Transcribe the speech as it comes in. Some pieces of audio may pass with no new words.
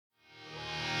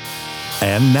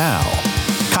And now,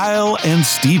 Kyle and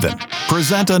Steven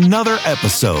present another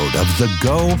episode of the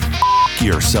Go F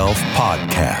Yourself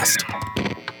podcast.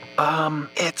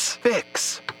 It's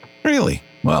Fix. Really?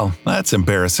 Well, that's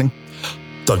embarrassing.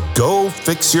 The Go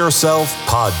Fix Yourself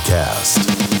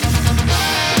podcast.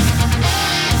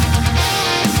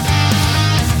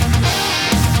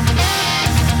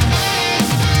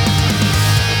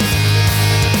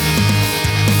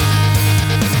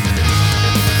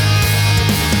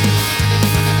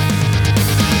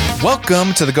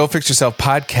 Welcome to the Go Fix Yourself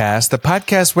podcast, the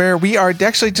podcast where we are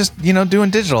actually just, doing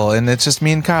digital, and it's just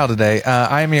me and Kyle today.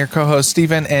 I am your co-host,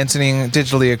 Steven, and sitting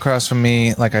digitally across from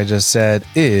me, like I just said,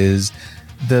 is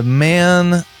the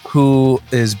man who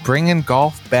is bringing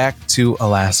golf back to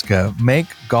Alaska. Make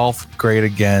golf great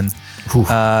again.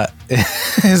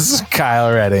 Is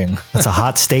Kyle Redding. That's a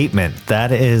hot statement.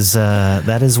 That is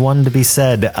one to be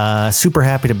said. Super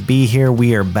happy to be here.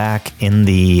 We are back in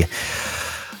the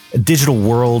digital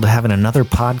world, having another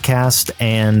podcast,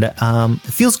 and it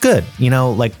feels good.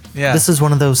 This is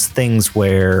one of those things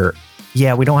where,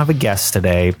 we don't have a guest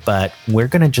today, but we're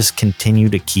going to just continue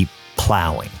to keep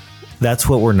plowing. That's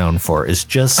what we're known for, is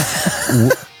just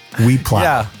we plow.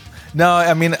 Yeah. No,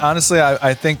 I mean, honestly,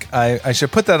 I think I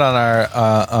should put that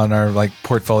on our like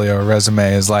portfolio or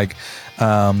resume, is like,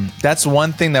 that's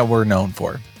one thing that we're known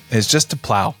for, is just to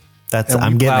plow.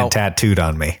 I'm getting it tattooed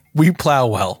on me. We plow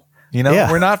well.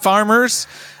 We're not farmers.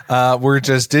 We're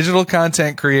just digital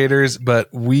content creators, but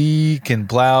we can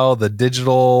plow the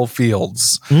digital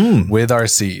fields with our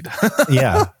seed.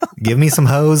 Yeah. Give me some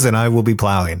hose and I will be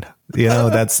plowing.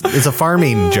 It's a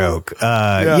farming joke.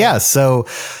 So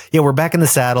we're back in the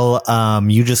saddle.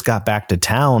 You just got back to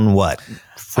town. What?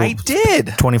 I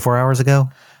did 24 hours ago.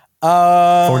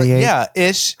 48. Yeah,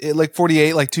 ish. Like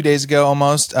 48, like 2 days ago,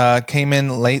 almost. Came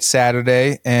in late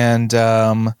Saturday and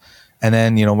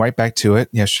then, right back to it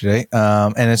yesterday.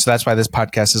 And so that's why this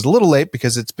podcast is a little late,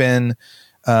 because it's been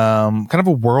kind of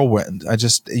a whirlwind. I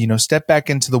just, stepped back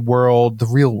into the world, the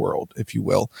real world, if you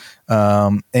will.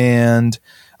 And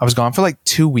I was gone for like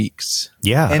 2 weeks.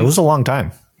 Yeah, and it was a long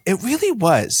time. It really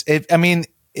was.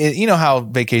 You know how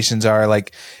vacations are.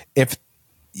 Like, if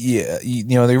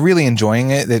they're really enjoying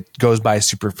it, it goes by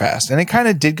super fast, and it kind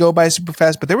of did go by super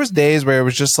fast. But there was days where it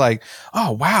was just like,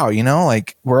 oh wow,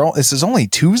 this is only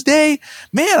Tuesday,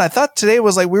 man. I thought today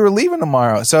was like we were leaving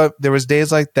tomorrow. So there was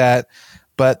days like that.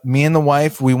 But me and the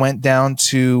wife, we went down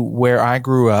to where I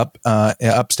grew up,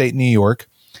 upstate New York.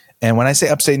 And when I say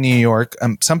upstate New York,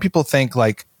 some people think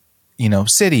like,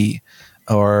 city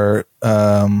or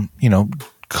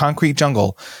concrete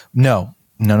jungle. No,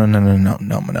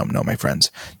 my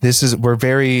friends. We're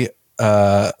very,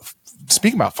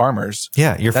 speaking about farmers.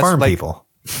 Yeah, you're farm people.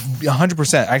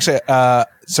 100%. Actually,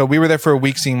 so we were there for a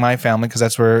week seeing my family, because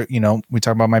that's where, we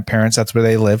talk about my parents. That's where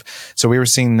they live. So we were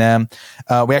seeing them.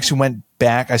 We actually went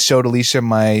back. I showed Alicia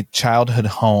my childhood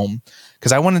home,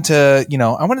 because I wanted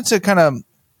to kind of,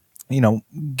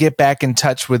 get back in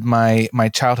touch with my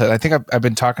childhood. I think I've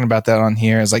been talking about that on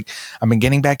here. It's like, I've been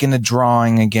getting back into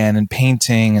drawing again and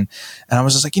painting. And I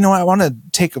was just like, I want to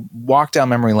take a walk down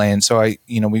memory lane. So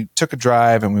we took a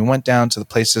drive and we went down to the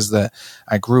places that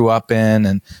I grew up in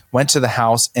and went to the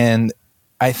house. And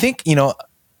I think,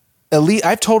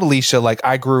 I've told Alicia, like,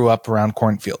 I grew up around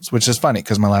cornfields, which is funny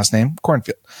because my last name,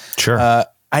 Cornfield. Sure.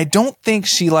 I don't think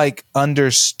she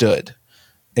understood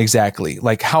exactly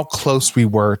like how close we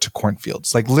were to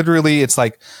cornfields. Like, literally, it's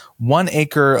like 1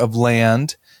 acre of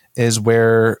land is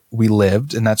where we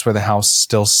lived, and that's where the house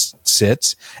still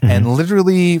sits. Mm-hmm. And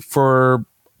literally for,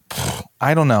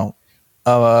 I don't know,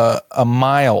 a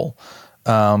mile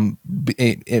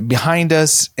behind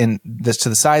us and to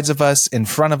the sides of us, in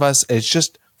front of us, it's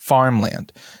just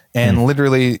farmland. And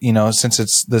literally, since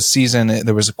it's the season,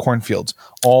 there was cornfields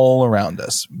all around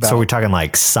us. So we're talking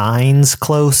like signs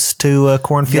close to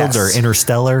cornfields, or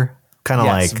interstellar, kind of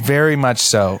like. Very much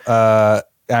so. I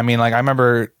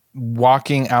remember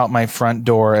walking out my front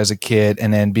door as a kid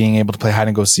and then being able to play hide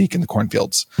and go seek in the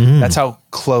cornfields. That's how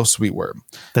close we were.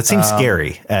 That seems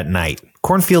scary at night.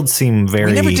 Cornfields seem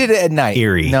very. We never did it at night.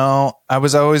 Eerie. No, I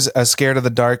was always scared of the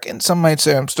dark, and some might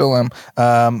say I'm still am.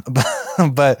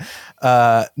 But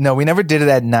no, we never did it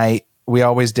at night. We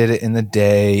always did it in the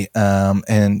day.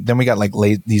 And then we got like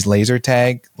these laser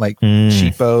tag, like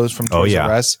cheapos from Toys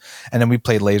R Us. And then we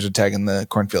played laser tag in the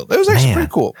cornfield. It was actually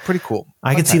pretty cool.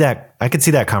 I could see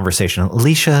that conversation.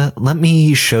 Alicia, let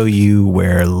me show you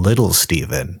where little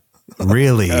Steven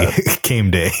really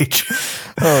came to age.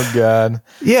 Oh God.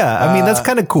 Yeah. I mean, that's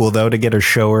kind of cool though, to get her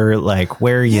show her like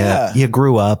where you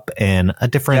grew up, and a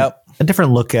different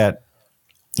look at,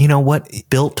 you know, what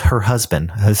built her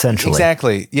husband, essentially.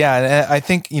 Exactly. Yeah. And I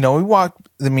think, we walked,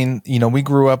 we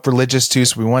grew up religious too.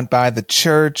 So we went by the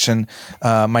church and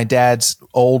my dad's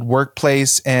old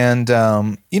workplace. And,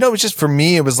 it was just, for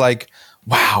me, it was like,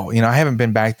 wow, I haven't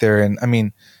been back there.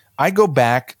 And I go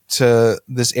back to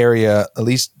this area at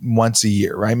least once a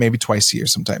year, right? Maybe twice a year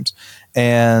sometimes.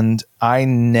 And I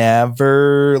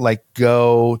never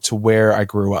go to where I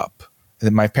grew up.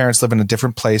 My parents live in a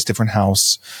different place, different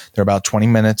house. They're about 20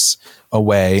 minutes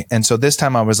away. And so this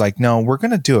time I was like, no, we're going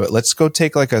to do it. Let's go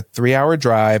take a 3-hour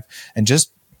drive and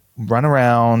just run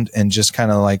around and just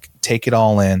kind of take it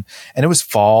all in. And it was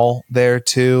fall there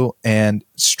too, and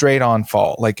straight on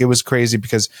fall. It was crazy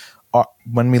because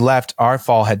when we left, our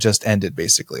fall had just ended.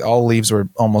 Basically, all leaves were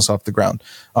almost on the ground.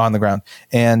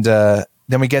 And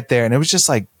then we get there, and it was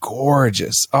just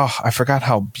gorgeous. Oh, I forgot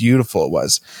how beautiful it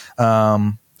was.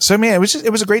 So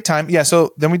it was a great time. Yeah.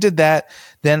 So then we did that.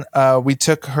 Then we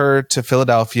took her to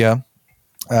Philadelphia,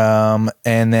 and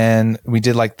then we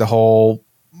did the whole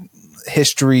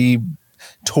history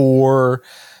tour,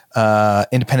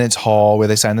 Independence Hall, where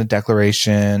they signed the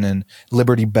Declaration, and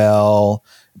Liberty Bell,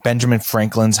 Benjamin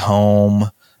Franklin's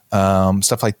home,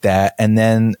 stuff like that. And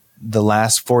then the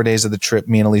last 4 days of the trip,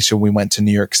 me and Alicia, we went to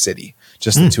New York City,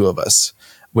 just the two of us,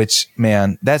 which,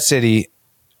 man, that city,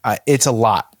 it's a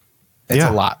lot. It's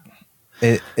a lot.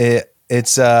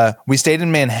 It's we stayed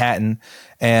in Manhattan,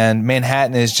 and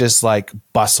Manhattan is just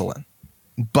bustling,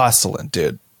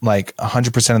 dude.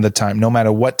 100% of the time, no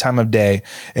matter what time of day,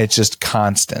 it's just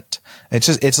constant.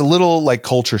 It's a little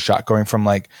culture shock going from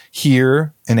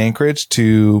here in Anchorage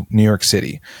to New York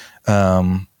City.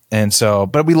 And so,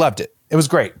 but we loved it. It was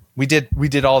great. We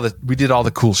did all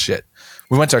the cool shit.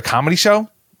 We went to a comedy show.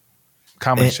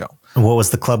 Show. What was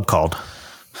the club called?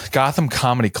 Gotham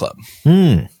Comedy Club.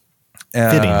 Fitting.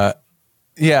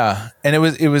 Yeah. And it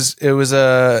was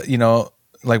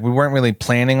we weren't really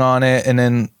planning on it. And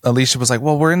then Alicia was like,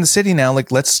 well, we're in the city now.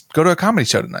 Let's go to a comedy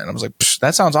show tonight. And I was like,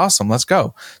 that sounds awesome. Let's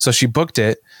go. So she booked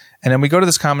it. And then we go to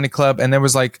this comedy club, and there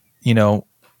was there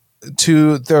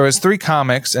was 3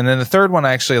 comics. And then the third one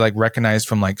I actually recognized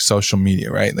from social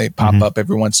media, right? They pop up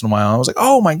every once in a while. And I was like,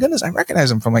 oh my goodness, I recognize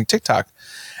them from TikTok.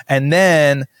 And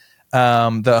then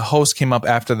the host came up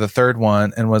after the third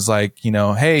one and was like,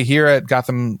 hey, here at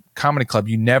Gotham Comedy Club,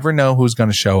 you never know who's going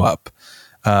to show up.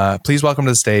 Please welcome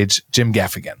to the stage, Jim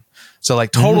Gaffigan. So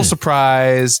total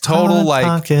surprise, total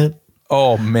pocket.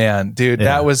 Oh man, dude,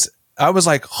 I was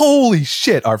like, holy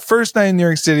shit, our first night in New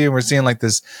York City, and we're seeing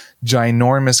this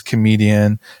ginormous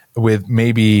comedian with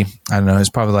maybe, I don't know, it's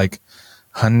probably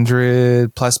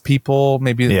 100 plus people,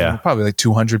 maybe probably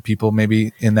 200 people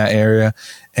maybe in that area.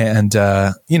 And,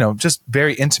 just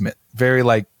very intimate, very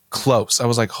close. I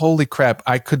was like, holy crap,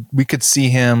 we could see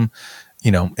him,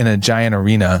 in a giant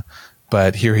arena,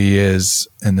 but here he is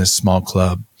in this small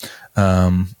club.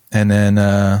 And then,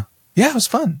 it was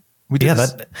fun. We did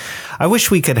I wish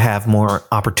we could have more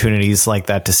opportunities like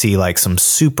that to see some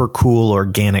super cool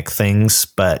organic things,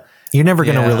 but you're never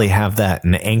going to really have that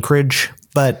in Anchorage.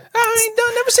 But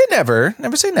don't never say never.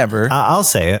 Never say never. I'll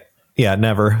say it. Yeah,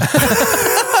 never.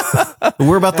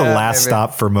 We're about the last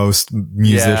stop for most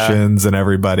musicians and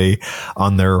everybody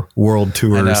on their world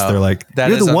tours. They're like,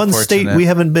 you're the one state we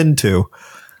haven't been to.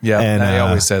 Yeah, and I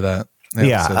always say that.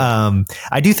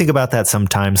 I do think about that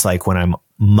sometimes, when I'm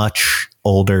much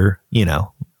older,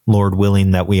 Lord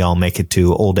willing that we all make it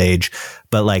to old age.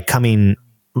 But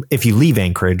if you leave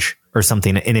Anchorage or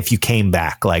something, and if you came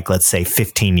back, let's say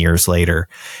 15 years later,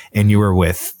 and you were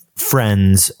with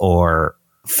friends or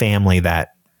family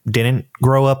that didn't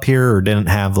grow up here or didn't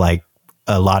have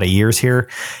a lot of years here,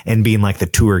 and being the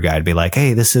tour guide, be like,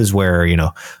 hey, this is where,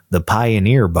 the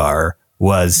Pioneer Bar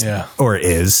was or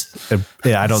is.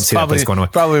 I don't see that place going away.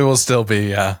 Probably will still be,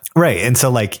 yeah. Right. And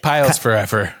so Piles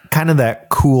forever. Kind of that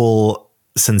cool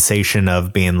sensation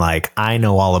of being I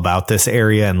know all about this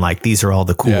area, and these are all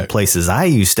the cool places I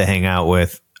used to hang out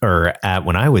with or at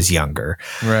when I was younger.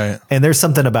 Right. And there's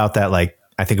something about that,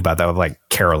 I think about that with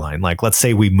Caroline. Let's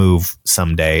say we move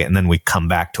someday and then we come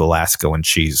back to Alaska when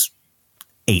she's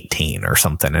 18 or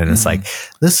something, and it's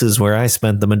this is where I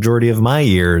spent the majority of my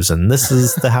years, and this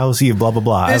is the house you blah blah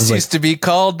blah. This used to be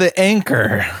called the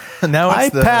Anchor. Now I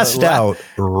passed out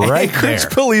right Anchorage there.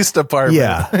 Police Department.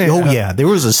 Yeah. Oh yeah, there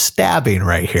was a stabbing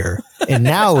right here, and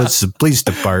now it's the police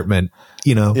department.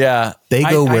 Yeah, they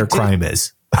go where crime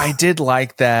is. I did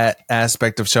like that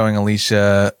aspect of showing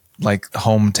Alicia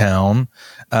hometown.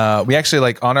 We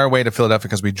actually on our way to Philadelphia,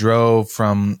 because we drove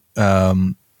from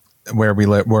where we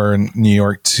were in New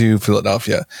York to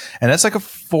Philadelphia, and that's a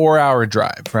 4-hour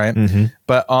drive, right?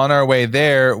 But on our way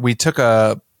there, we took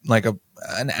a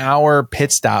an hour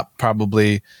pit stop,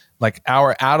 probably like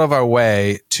hour out of our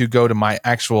way to go to my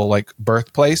actual like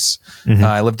birthplace.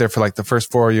 I lived there for like the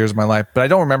first 4 years of my life, but I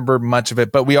don't remember much of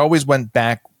it. But we always went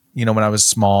back, you know, when I was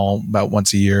small, about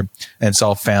once a year, and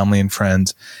saw family and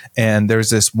friends. And there's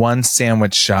this one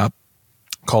sandwich shop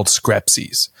called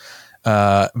Skrepsi's.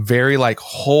 Very like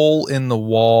hole in the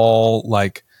wall.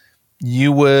 Like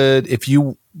you would, if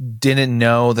you didn't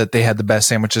know that they had the best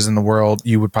sandwiches in the world,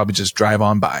 you would probably just drive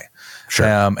on by. Sure.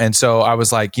 And so I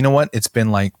was like, you know what? It's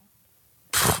been like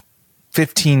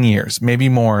 15 years, maybe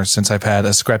more, since I've had a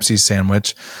Skrepsi's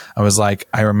sandwich. I was like,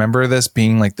 I remember this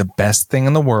being like the best thing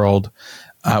in the world.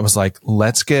 I was like,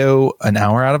 let's go an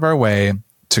hour out of our way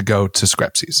to go to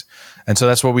Skrepsi's. And so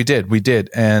that's what we did.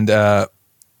 And,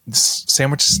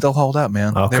 sandwiches still hold up,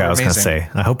 man. Okay, I was going to say,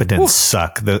 I hope it didn't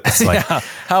suck. It's like, yeah,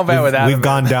 how bad would that we've have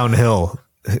gone downhill.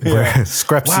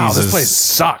 Skrepsi's wow, this place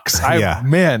sucks.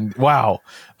 Man, wow.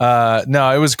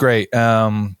 No, it was great.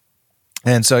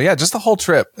 And so, yeah, just the whole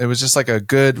trip, it was just like a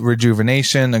good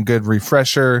rejuvenation, a good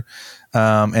refresher.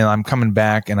 And I'm coming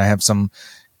back and I have some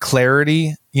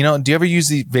clarity. You know, do you ever use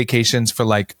the vacations for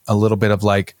like a little bit of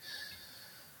like,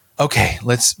 okay,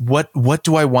 what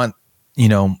do I want, you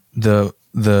know,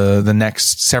 the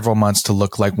next several months to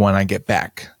look like when I get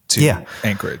back to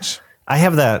Anchorage? I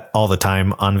have that all the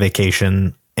time on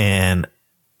vacation, and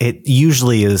it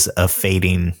usually is a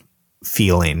fading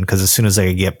feeling, because as soon as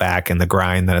I get back in the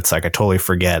grind, then it's like I totally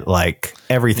forget like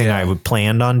everything I would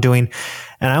planned on doing.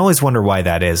 And I always wonder why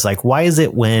that is. Like, why is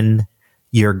it when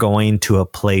you're going to a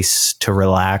place to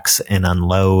relax and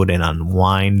unload and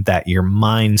unwind that your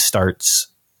mind starts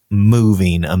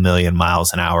moving a million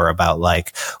miles an hour about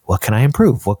like, what can I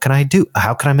improve? What can I do?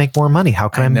 How can I make more money? How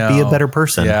can I be a better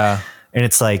person? Yeah. And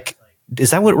it's like,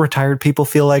 is that what retired people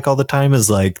feel like all the time? Is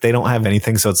like, they don't have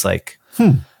anything. So it's like,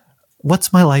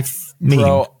 what's my life mean?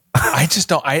 Bro, I just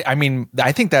don't, I mean,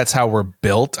 I think that's how we're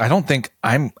built. I don't think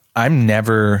I'm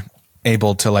never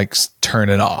able to like turn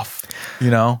it off, you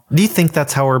know? Do you think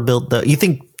that's how we're built though? You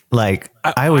think like,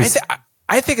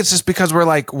 I think it's just because we're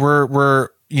like, we're,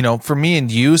 you know, for me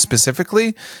and you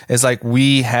specifically, is like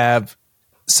we have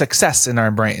success in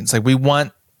our brains. Like we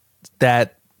want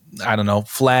that, I don't know,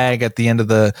 flag at the end of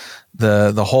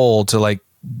the hole to like,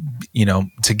 you know,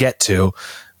 to get the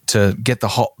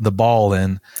ball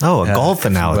in. Oh, a golf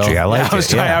analogy. I like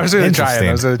it. I was going to try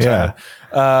it.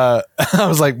 I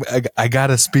was like, I got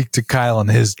to speak to Kyle on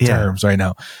his terms right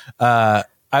now.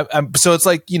 So it's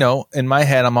like, you know, in my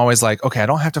head, I'm always like, okay, I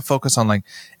don't have to focus on like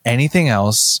anything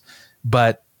else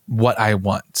but what I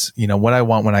want, you know, what I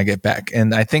want when I get back.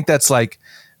 And I think that's like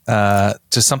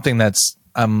just something that's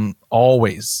I'm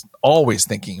always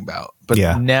thinking about. But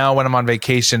now when I'm on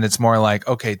vacation, it's more like,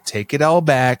 okay, take it all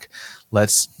back.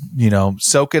 Let's, you know,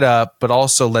 soak it up, but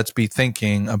also let's be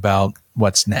thinking about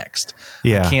what's next.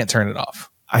 Yeah. I can't turn it off.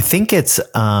 I think it's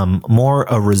more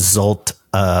a result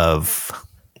of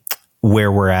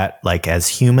where we're at, like as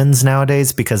humans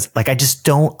nowadays, because like, I just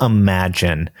don't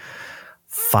imagine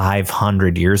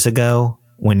 500 years ago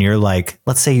when you're like,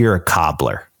 let's say you're a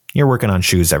cobbler, you're working on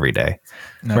shoes every day,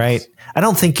 right? I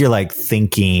don't think you're like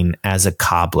thinking as a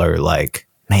cobbler, like,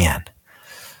 man,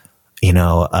 you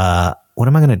know, what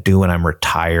am I going to do when I'm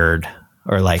retired?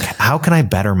 Or like, how can I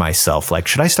better myself? Like,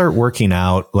 should I start working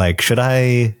out? Like, should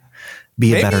I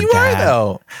be a better dad?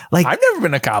 Though. Like, I've never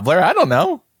been a cobbler. I don't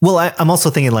know. Well, I'm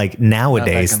also thinking like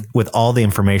nowadays with all the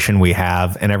information we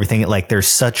have and everything, like there's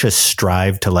such a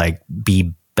strive to like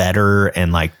be better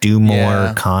and like do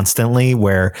more constantly,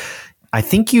 where I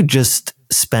think you just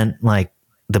spent like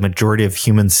the majority of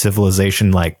human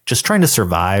civilization, like just trying to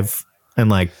survive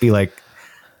and like be like,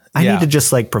 I need to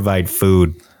just like provide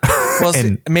food. Well,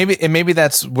 maybe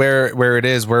that's where it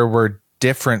is, where we're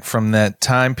different from that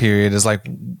time period, is like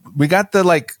we got the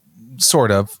like sort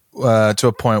of to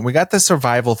a point, we got the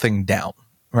survival thing down,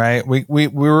 right? We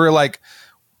were like,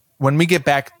 when I get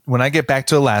back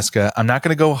to Alaska, I'm not going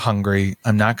to go hungry.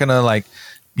 I'm not going to like,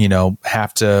 you know,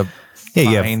 have to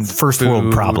find first food.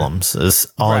 World problems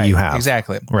is all you have.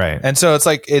 Exactly. Right. And so it's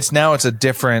like, it's a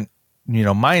different, you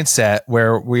know, mindset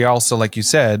where we also, like you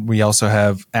said, we also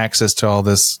have access to all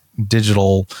this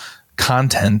digital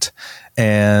content,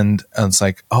 and it's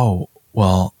like, oh,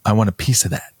 well, I want a piece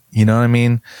of that. You know what I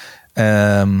mean?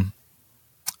 I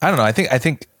don't know. I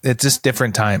think it's just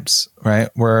different times, right?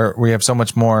 Where we have so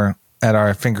much more at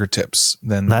our fingertips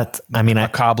than that. I mean, a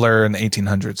cobbler in the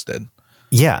 1800s did.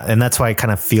 Yeah. And that's why I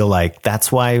kind of feel like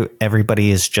that's why everybody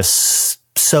is just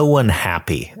so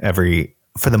unhappy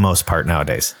for the most part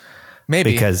nowadays.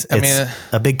 Maybe because it's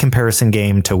a big comparison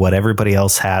game to what everybody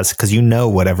else has, because you know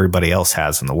what everybody else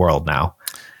has in the world now.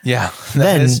 Yeah.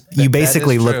 Then you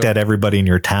basically looked at everybody in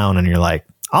your town and you're like,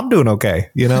 I'm doing okay.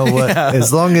 You know what? Yeah.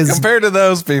 As long as compared to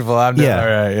those people, I'm doing all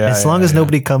right. Yeah. as long as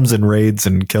nobody comes and raids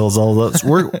and kills all those,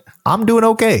 I'm doing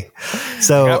okay.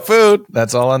 So got food.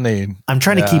 That's all I need. I'm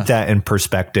trying to keep that in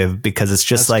perspective because it's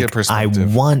just That's good like I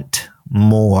perspective. want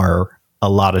more a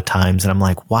lot of times. And I'm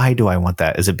like, why do I want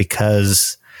that? Is it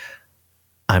because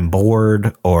I'm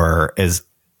bored, or is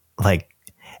like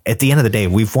at the end of the day,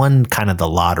 we've won kind of the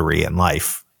lottery in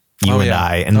life, you and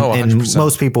I, and 100%.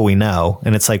 most people we know.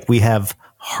 And it's like we have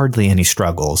hardly any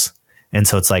struggles. And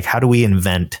so it's like, how do we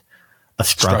invent a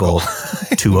struggle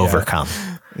to overcome?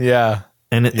 Yeah.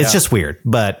 And it's just weird,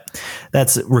 but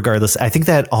that's regardless. I think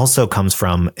that also comes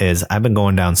from is I've been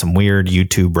going down some weird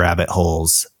YouTube rabbit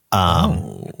holes.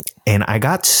 And I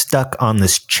got stuck on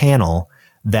this channel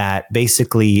that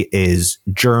basically is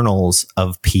journals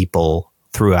of people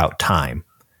throughout time.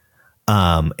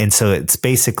 And so it's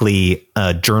basically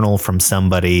a journal from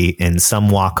somebody in some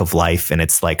walk of life. And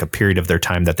it's like a period of their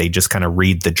time that they just kind of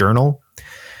read the journal.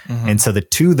 Mm-hmm. And so the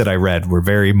two that I read were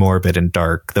very morbid and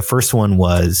dark. The first one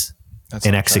was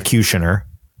an executioner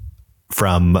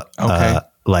from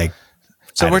like.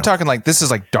 So we're talking like this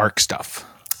is like dark stuff.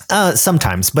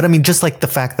 Sometimes, but I mean, just like the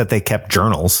fact that they kept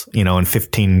journals, you know, in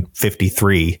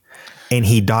 1553, and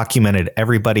he documented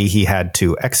everybody he had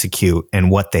to execute and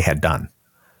what they had done.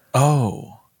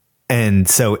 Oh. And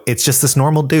so it's just this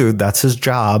normal dude. That's his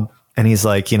job. And he's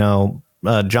like, you know,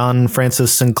 John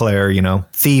Francis Sinclair, you know,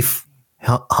 thief,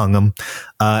 hung him.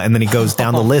 And then he goes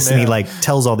down the list and he like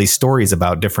tells all these stories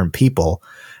about different people.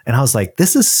 And I was like,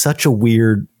 this is such a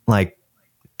weird, like,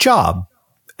 job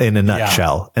in a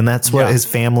nutshell. And that's what his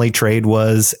family trade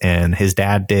was. And his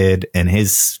dad did. And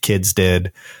his kids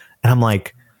did. And I'm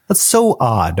like, that's so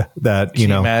odd that, you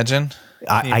know, imagine?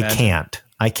 I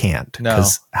can't. No.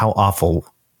 Because how awful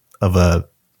of a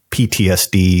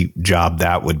PTSD job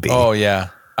that would be. Oh yeah.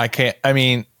 I can't. I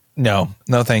mean, no,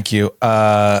 thank you.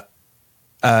 I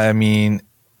mean,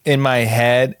 in my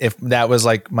head, if that was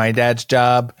like my dad's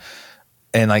job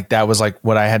and like, that was like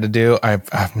what I had to do,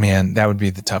 man, that would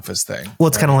be the toughest thing. Well,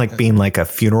 it's kind of like being like a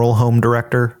funeral home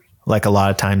director. Like a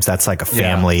lot of times that's like a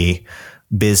family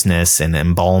business and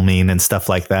embalming and stuff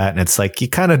like that. And it's like,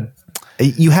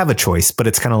 you have a choice, but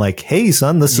it's kind of like, hey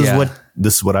son, this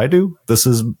is what I do. This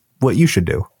is what you should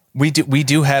do. I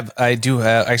do have,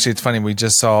 actually, it's funny. We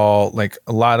just saw like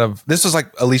a lot of, this was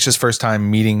like Alicia's first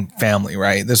time meeting family,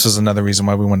 right? This was another reason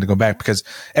why we wanted to go back, because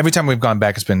every time we've gone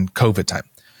back, it's been COVID time.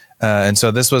 And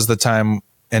so this was the time.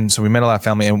 And so we met a lot of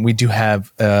family, and we do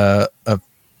have, I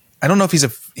don't know if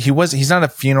he's not a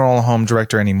funeral home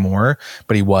director anymore,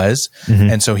 but he was.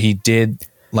 Mm-hmm. And so he did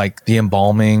like the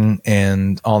embalming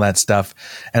and all that stuff.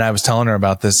 And I was telling her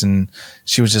about this, and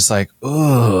she was just like,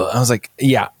 "Ugh." I was like,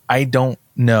 yeah, I don't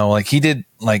know. Like he did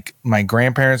like my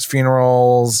grandparents'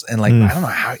 funerals, and like, I don't know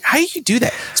how you do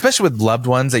that, especially with loved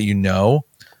ones that, you know.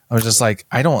 I was just like,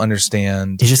 I don't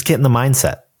understand. You just get in the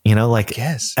mindset, you know, like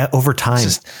over time,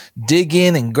 just dig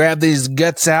in and grab these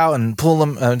guts out and pull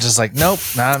them. I'm just like, nope,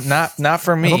 not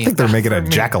for me. I don't think they're making a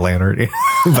jack-o'-lantern.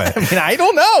 But I mean, I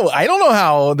don't know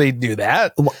how they do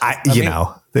that. Well,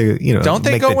 don't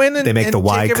they go in and they make the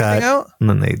Y cut out? And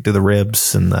then they do the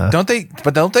ribs and the don't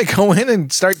they go in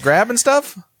and start grabbing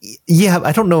stuff? Yeah,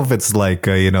 I don't know if it's like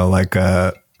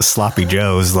sloppy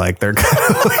joes, like they're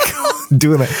kind of like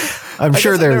doing it. I'm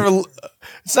sure they're.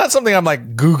 It's not something I'm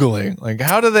like Googling. Like,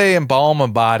 how do they embalm a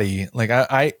body? Like,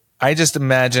 I just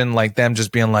imagine like them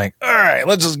just being like, all right,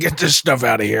 let's just get this stuff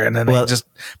out of here. And then they just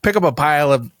pick up a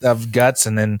pile of guts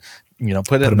and then, you know,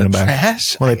 put it in the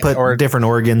trash. Well, they put different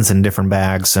organs in different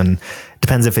bags, and it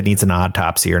depends if it needs an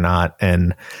autopsy or not.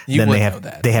 And then they have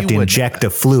to inject a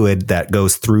fluid that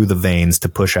goes through the veins to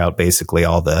push out basically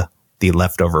all the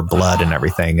leftover blood and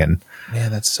everything. And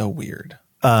man, that's so weird.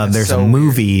 There's a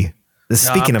movie. Weird.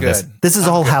 Speaking of this is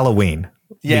all Halloween.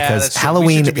 Yeah, because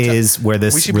Halloween is where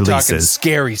this we should be releases. Talking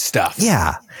scary stuff.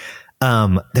 Yeah.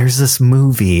 There's this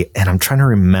movie, and I'm trying to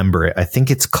remember it. I think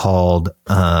it's called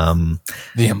The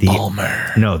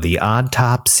Embalmer. The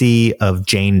Autopsy of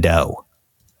Jane Doe.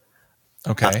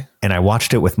 Okay. And I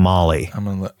watched it with Molly.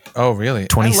 Oh, really?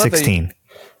 2016.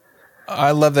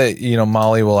 I love that, you know,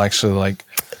 Molly will actually like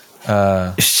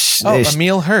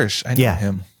Emil Hirsch. I know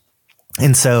him.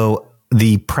 And so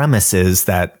the premise is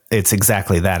that it's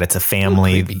exactly that. It's a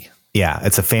family.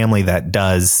 It's a family that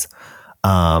does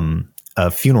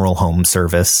a funeral home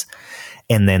service,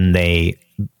 and then they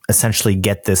essentially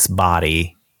get this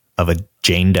body of a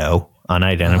Jane Doe,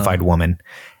 unidentified woman,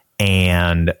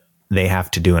 and they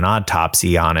have to do an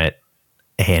autopsy on it,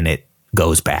 and it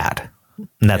goes bad.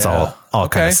 And that's all I'll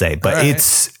kind of say. But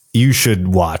you should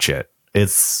watch it.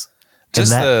 It's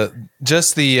Just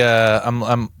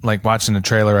I'm like watching the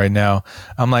trailer right now.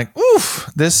 I'm like,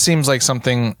 oof, this seems like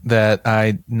something that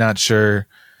I'm not sure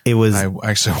it was. I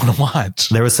actually want to watch.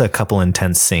 There was a couple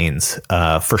intense scenes,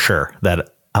 for sure,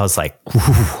 that I was like,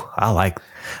 ooh, I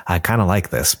kind of like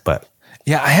this, but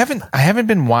Yeah, I haven't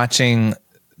been watching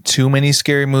too many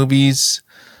scary movies.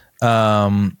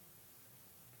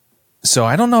 So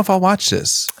I don't know if I'll watch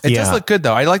this. It does look good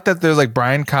though. I like that there's like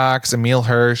Brian Cox, Emil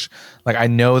Hirsch. Like I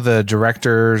know the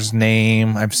director's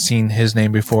name. I've seen his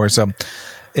name before. So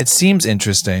it seems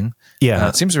interesting. Yeah.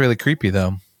 It seems really creepy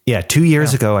though. yeah, 2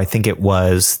 years ago, I think it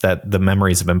was that the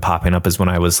memories have been popping up is when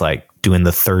I was like doing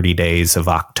the 30 days of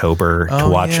October to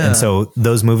watch. yeah. And so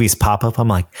those movies pop up. I'm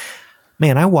like,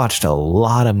 man, I watched a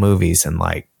lot of movies and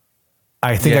like,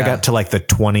 I think I got to like the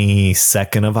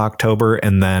 22nd of October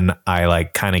and then I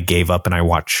like kind of gave up and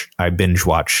I binge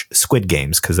watch Squid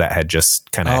Games because that had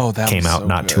just kind of came out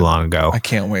not too long ago. I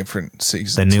can't wait for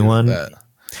season The new 2 of one? that.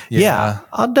 Yeah,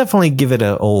 I'll definitely give it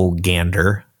an old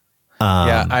gander.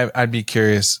 I'd be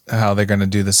curious how they're going to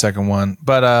do the second one.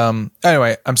 But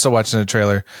anyway, I'm still watching the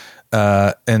trailer.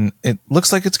 And it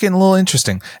looks like it's getting a little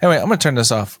interesting. Anyway, I'm going to turn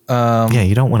this off. Yeah,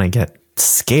 you don't want to get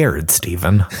scared,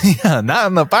 Stephen. Yeah, not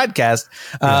on the podcast.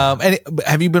 And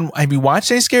have you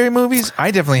watched any scary movies?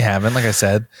 I definitely haven't, like I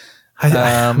said.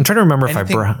 I'm trying to remember if I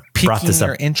Anything brought this piquing up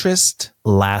your interest?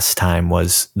 last time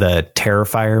was the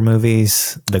Terrifier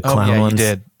movies, the clown yeah, you ones.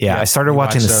 did. Yeah, Yeah, I started you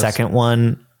watching the watched those. second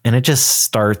one and it just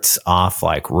starts off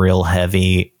like real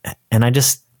heavy and I've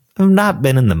not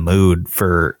been in the mood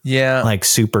for like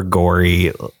super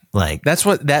gory like That's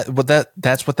what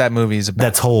that movie is about.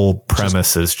 that's whole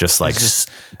premise is just like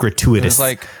gratuitous. It's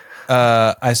like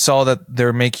I saw that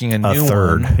they're making a new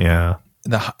third, one. yeah.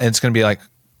 It's going to be like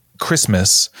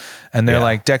Christmas, and they're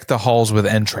like deck the halls with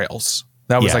entrails.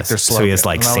 That was like their slogan. So he has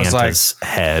like And I was Santa's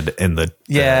head in the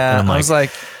yeah. and I was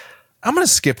like, I'm going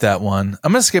to skip that one.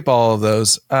 I'm going to skip all of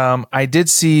those. I did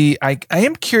see. I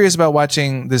am curious about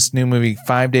watching this new movie,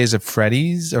 5 Days at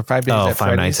Freddy's, or 5 Days at Five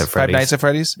Freddy's. Nights at Freddy's. 5 Nights at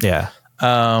Freddy's. yeah.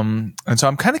 And so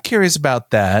I'm kind of curious about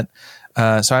that.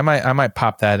 So I might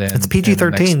pop that in. It's in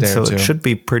the next PG-13, day or so two. it should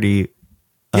be pretty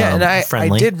And I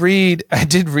friendly. did read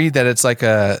that it's like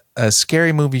a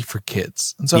scary movie for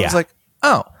kids. And so I was like,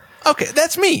 oh, okay,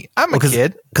 that's me. I'm a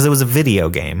kid. Because it was a video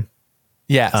game.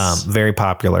 Yes. Very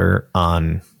popular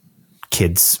on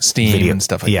kids Steam video and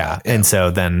stuff like that. Yeah. And so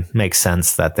then makes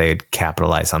sense that they'd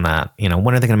capitalize on that. You know,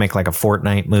 when are they going to make like a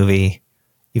Fortnite movie?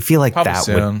 You feel like Probably that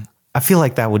soon. would, I feel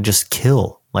like that would just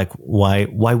kill. Like why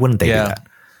wouldn't they do that?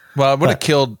 Well, it would have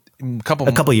killed a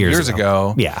couple years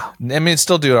ago. Yeah. I mean, it'd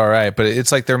still do all right, but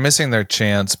it's like they're missing their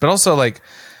chance. But also, like,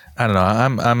 I don't know.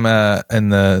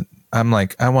 I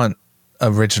want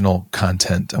original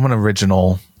content. I want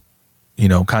original,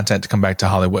 content to come back to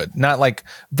Hollywood. Not like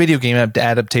video game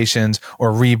adaptations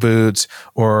or reboots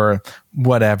or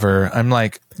whatever. I'm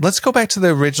like, let's go back to the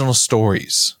original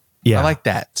stories. Yeah. I like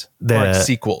that. Or like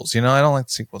sequels. I don't like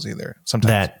sequels either.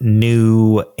 Sometimes That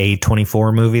new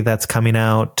A24 movie that's coming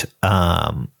out,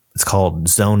 it's called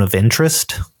Zone of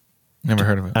Interest. never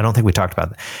heard of it. I don't think we talked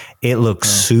about that. It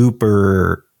looks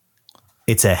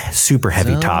it's a super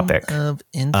heavy topic. Of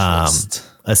interest.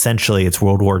 Essentially, it's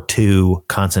World War II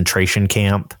concentration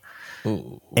camp.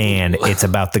 And it's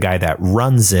about the guy that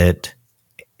runs it,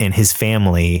 and his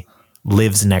family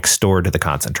lives next door to the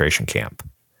concentration camp.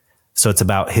 So it's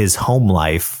about his home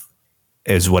life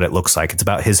is what it looks like. It's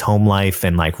about his home life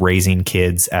and like raising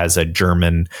kids as a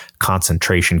German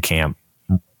concentration camp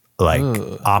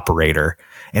operator,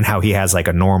 and how he has like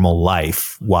a normal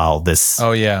life while this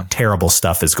terrible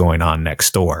stuff is going on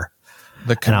next door.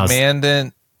 The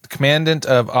commandant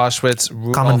of Auschwitz,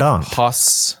 Rudolf Commandant.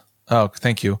 Höss,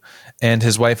 thank you, and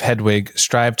his wife Hedwig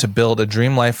strive to build a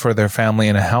dream life for their family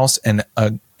in a house and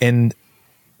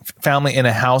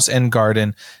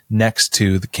garden next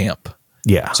to the camp.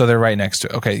 Yeah. So they're right next to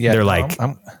it. Okay. Yeah. They're like,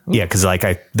 because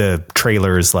the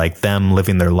trailer is like them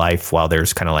living their life while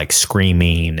there's kind of like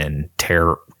screaming and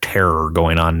terror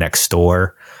going on next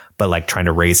door, but like trying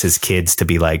to raise his kids to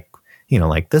be like,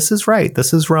 like this is right,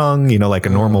 this is wrong, like a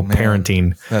normal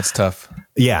parenting. That's tough.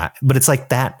 Yeah. But it's like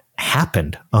that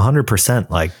happened 100%.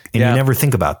 Like, and you never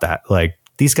think about that. Like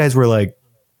these guys were like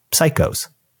psychos.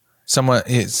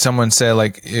 Someone said,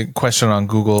 like, a question on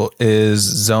Google, is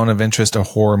Zone of Interest a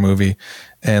horror movie?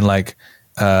 And like,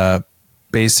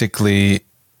 basically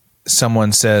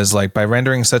someone says, like, by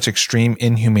rendering such extreme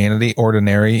inhumanity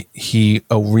ordinary, he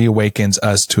reawakens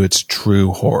us to its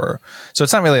true horror. So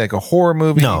it's not really like a horror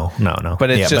movie. No.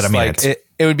 But it's just like, it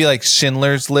would be like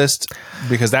Schindler's List,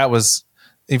 because that was,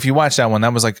 if you watch that one,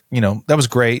 that was like, that was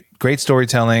great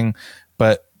storytelling,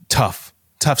 but tough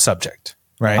subject,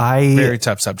 right? Very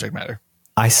tough subject matter.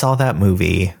 I saw that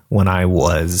movie when I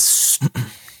was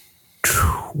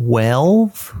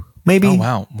 12, maybe. Oh,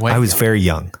 wow. I was very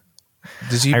young.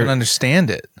 Did you even understand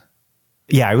it?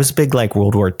 Yeah, I was big like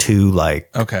World War II,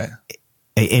 like Okay.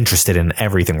 interested in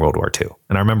everything World War II.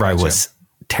 And I remember I was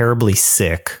terribly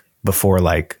sick before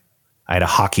like I had a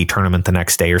hockey tournament the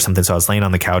next day or something. So I was laying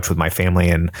on the couch with my family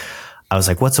and I was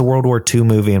like, what's a World War II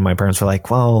movie? And my parents were like,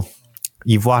 well,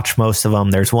 you've watched most of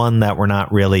them. There's one that we're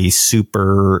not really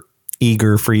super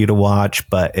eager for you to watch,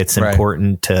 but it's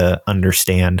important to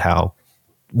understand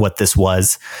what this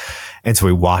was. And so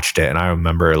we watched it. And I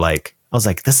remember like, I was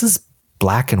like, this is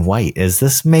black and white. Is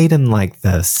this made in like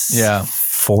the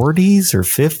 40s or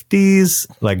 50s?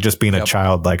 Like just being a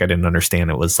child, like I didn't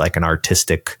understand it was like an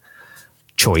artistic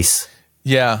choice.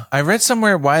 Yeah. I read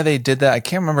somewhere why they did that. I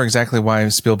can't remember exactly why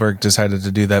Spielberg decided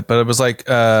to do that, but it was like,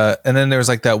 and then there was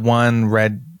like that one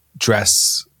red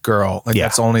dress girl. Like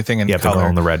that's the only thing in color. The girl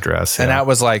in the red dress. And that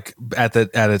was like at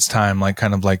its time, like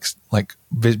kind of like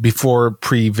before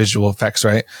pre-visual effects,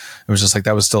 right? It was just like,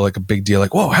 that was still like a big deal.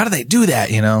 Like, whoa, how do they do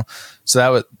that? You know? So that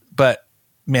was, but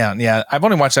man, yeah, I've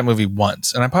only watched that movie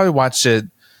once and I probably watched it.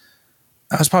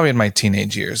 I was probably in my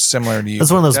teenage years, similar to you.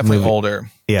 It's one of those definitely older.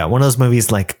 Yeah. One of those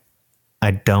movies, like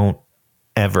I don't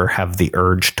ever have the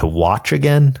urge to watch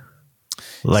again.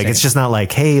 Like, it's just not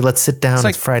like, hey, let's sit down. It's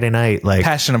like Friday night. Like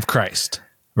Passion of Christ.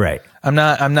 Right. I'm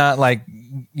not like,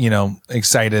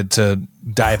 excited to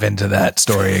dive into that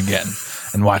story again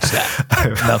and watch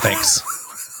that. No thanks.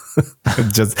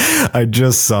 I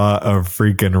just saw a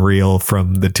freaking reel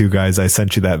from the two guys. I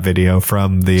sent you that video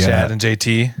from the Chad and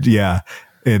JT. Yeah.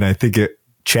 And I think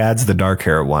Chad's the dark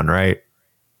hair one, right?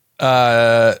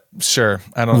 Sure.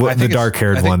 I don't know. The dark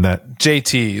haired one that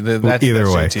JT, either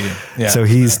way. JT. Yeah. So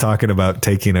he's talking about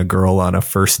taking a girl on a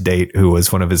first date who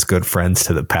was one of his good friends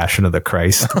to the Passion of the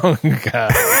Christ. Oh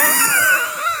God.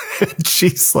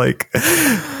 She's like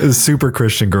a super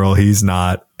Christian girl. He's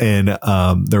not. And,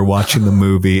 they're watching the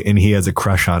movie and he has a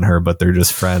crush on her, but they're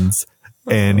just friends.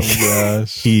 And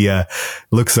he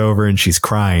looks over and she's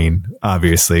crying,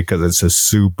 obviously, because it's a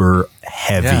super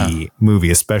heavy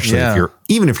movie, especially if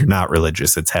you're not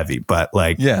religious, it's heavy. But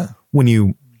like when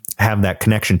you have that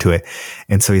connection to it.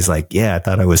 And so he's like, yeah, I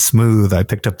thought I was smooth. I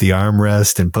picked up the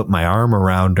armrest and put my arm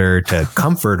around her to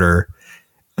comfort her.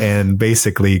 And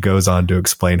basically goes on to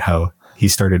explain how he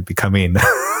started becoming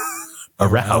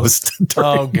aroused.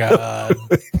 Oh God.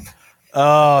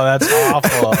 Oh, that's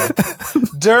awful.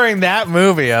 During that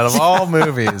movie, out of all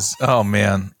movies. Oh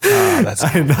man.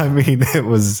 I mean, it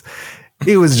was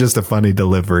just a funny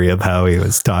delivery of how he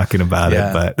was talking about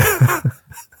it, but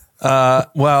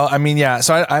well, I mean, yeah.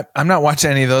 So I'm not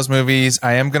watching any of those movies.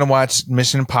 I am going to watch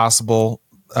Mission Impossible,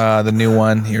 the new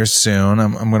one here soon.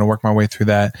 I'm going to work my way through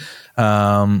that.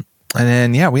 And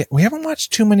then, we haven't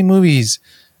watched too many movies.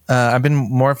 I've been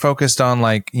more focused on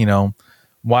like,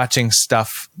 watching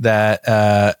stuff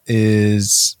that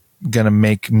is going to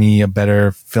make me a better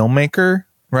filmmaker.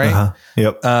 Right. Uh-huh.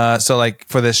 Yep. So like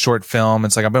for this short film,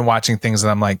 it's like, I've been watching things that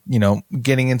I'm like,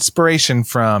 getting inspiration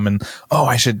from and,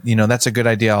 I should, that's a good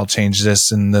idea. I'll change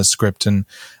this in the script. And,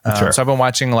 so I've been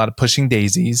watching a lot of Pushing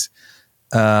Daisies,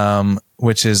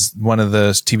 which is one of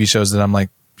those TV shows that I'm like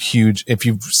huge. If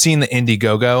you've seen the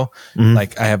Indiegogo,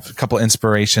 like I have a couple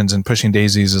inspirations and Pushing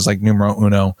Daisies is like numero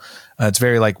uno. It's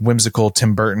very like whimsical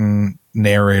Tim Burton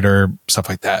narrator, stuff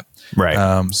like that. Right.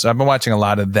 So I've been watching a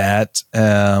lot of that.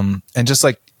 And just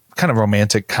like kind of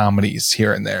romantic comedies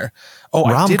here and there. Oh,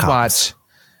 rom-coms.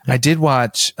 I did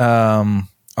watch, on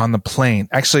the plane,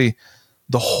 actually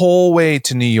the whole way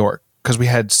to New York. Cause we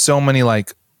had so many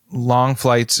like long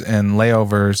flights and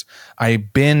layovers. I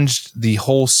binged the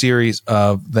whole series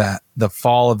of the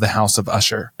Fall of the House of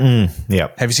Usher.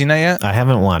 Yep. Have you seen that yet? I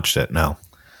haven't watched it. No.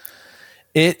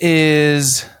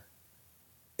 It's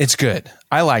good.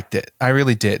 I liked it. I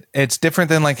really did. It's different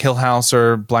than like Hill House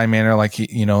or Blind Manor, like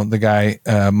the guy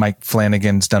Mike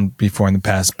Flanagan's done before in the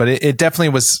past. But it definitely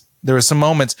was. There were some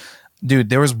moments, dude.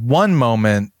 There was one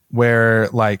moment where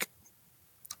like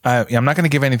I'm not going to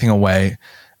give anything away,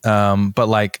 but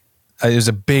like it was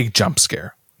a big jump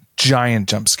scare, giant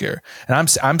jump scare, and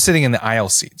I'm sitting in the aisle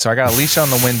seat, so I got Alicia on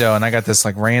the window, and I got this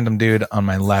like random dude on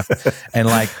my left, and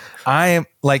like I am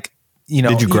like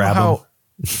did you grab him?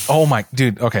 Oh my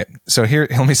dude. Okay. So here,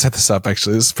 let me set this up.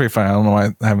 Actually, this is pretty funny. I don't know why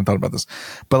I haven't thought about this,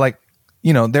 but like,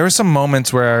 there were some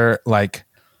moments where like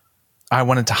I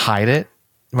wanted to hide it.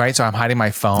 Right. So I'm hiding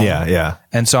my phone. Yeah. Yeah.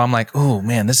 And so I'm like, oh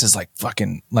man, this is like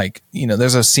fucking like,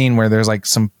 there's a scene where there's like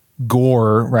some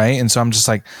gore. Right. And so I'm just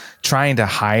like trying to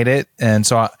hide it. And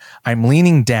so I'm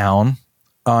leaning down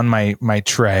on my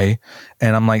tray,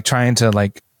 and I'm like trying to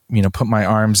like, you know, put my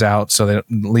arms out so that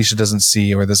Alicia doesn't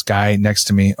see, or this guy next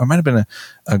to me, or it might have been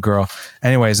a girl.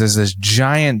 Anyways, there's this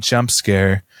giant jump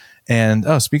scare. And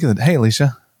speaking of hey,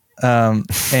 Alicia, sorry,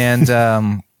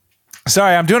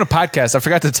 I'm doing a podcast. I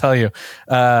forgot to tell you.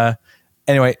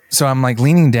 Anyway, so I'm like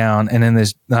leaning down, and then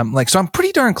so I'm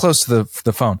pretty darn close to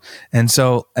the phone. And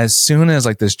so as soon as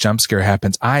like this jump scare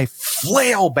happens, I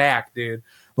flail back, dude,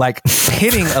 like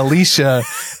hitting Alicia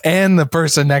and the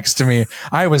person next to me.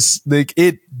 I was like,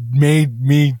 it made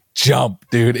me jump,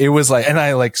 dude. It was like, and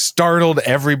I like startled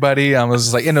everybody. I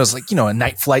was like, and it was like, you know, a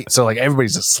night flight. So like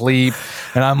everybody's asleep,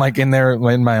 and I'm like in there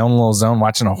in my own little zone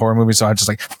watching a horror movie. So I just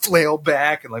like flail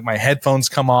back, and like my headphones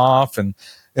come off, and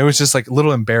it was just like a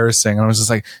little embarrassing. And I was just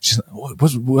like,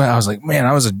 what? I was like, man,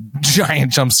 I was a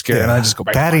giant jump scare. And I just go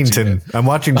back. Paddington. I'm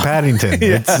watching Paddington.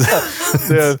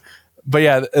 Dude. But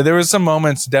yeah, there was some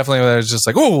moments definitely where I was just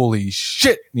like, holy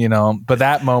shit, you know, but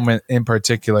that moment in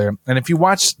particular. And if you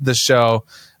watch the show,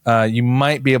 you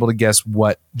might be able to guess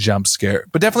what jump scare,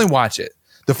 but definitely watch it.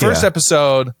 The first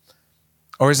episode,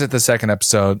 or is it the second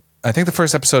episode? I think the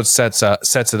first episode sets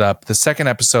it up. The second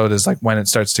episode is like when it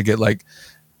starts to get like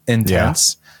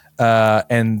intense.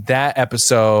 And that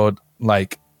episode,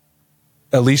 like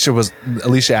Alicia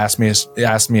asked me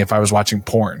if I was watching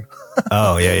porn.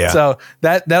 Oh yeah. So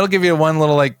that'll give you one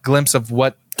little like glimpse of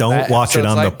what. Don't watch it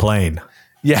on the plane.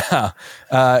 Yeah.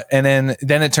 And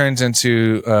then it turns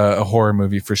into a horror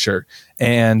movie for sure.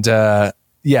 And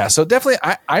yeah, so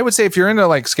definitely I would say if you're into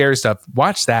like scary stuff,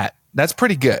 watch that. That's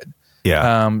pretty good.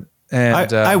 Yeah.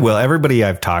 And I will. Everybody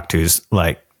I've talked to is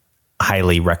like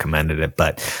highly recommended it,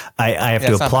 but I have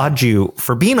to applaud you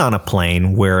for being on a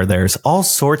plane where there's all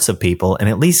sorts of people and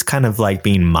at least kind of like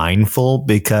being mindful,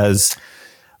 because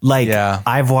like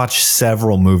I've watched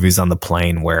several movies on the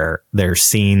plane where there's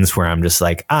scenes where I'm just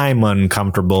like, I'm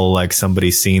uncomfortable, like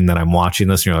somebody's seen that I'm watching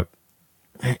this, and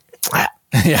you're like,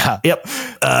 yep,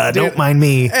 don't mind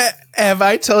me. Have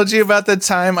I told you about the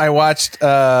time I watched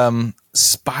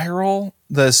Spiral,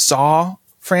 the Saw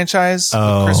franchise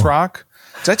with Chris Rock?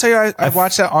 Did I tell you I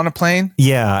watched that on a plane?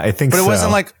 Yeah, I think so.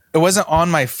 But it wasn't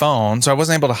on my phone, so I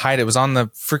wasn't able to hide it. It was on the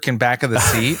freaking back of the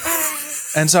seat.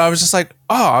 And so I was just like,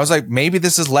 maybe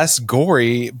this is less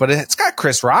gory, but it's got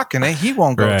Chris Rock in it. He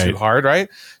won't go too hard, right?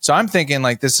 So I'm thinking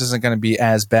like this isn't going to be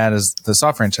as bad as the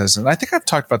Saw franchise. And I think I've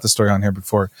talked about the story on here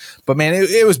before, but man,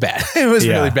 it was bad. It was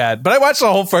really bad. But I watched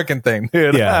the whole freaking thing,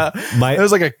 dude. Yeah, there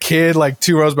was like a kid like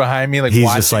 2 rows behind me, like he's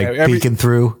watching just like peeking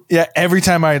through. Yeah, every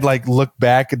time I'd like look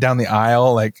back down the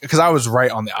aisle, like because I was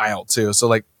right on the aisle too, so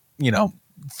like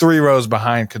 3 rows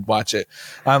behind could watch it.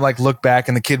 I'm like look back,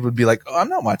 and the kid would be like, "Oh, I'm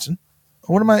not watching."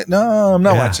 What am I? No, I'm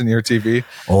not watching your TV.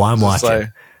 Oh, I'm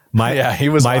watching. Like, he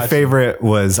was. My favorite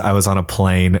was I was on a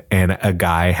plane and a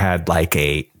guy had like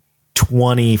a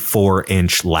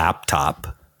 24-inch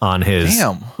laptop on his,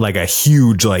 like a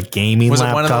huge like gaming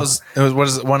laptop.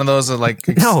 Was it one of those like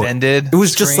extended? It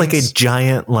was just like a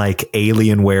giant like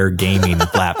Alienware gaming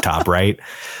laptop, right?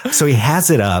 So he has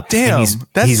it up. Damn,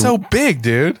 that's so big,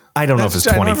 dude. I don't know if it's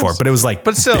 24, but it was like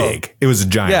big. It was a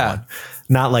giant one.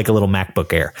 Not like a little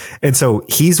MacBook Air. And so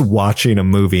he's watching a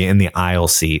movie in the aisle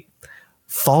seat,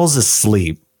 falls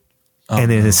asleep, and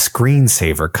then his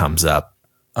screensaver comes up.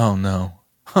 Oh, no.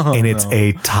 And it's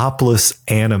a topless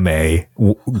anime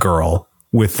girl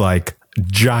with like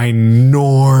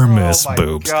ginormous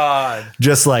boobs. God.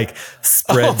 Just like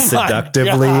spread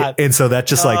seductively. God. And so that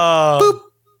just like boop,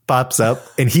 pops up,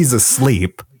 and he's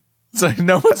asleep. So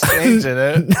no one's changing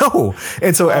it. No.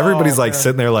 And so everybody's like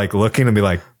sitting there like looking and be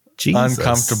like, Jesus.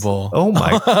 Uncomfortable. Oh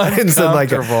my God. And so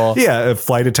like a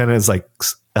flight attendant is like,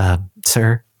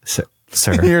 sir.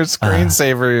 Your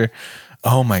screensaver.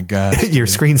 Oh my God. Your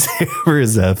screensaver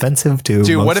is offensive to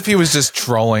dude. What if he was just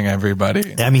trolling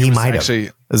everybody? I mean, he might have.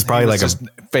 It was probably like just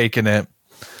faking it.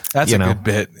 That's a good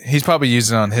bit. He's probably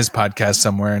using it on his podcast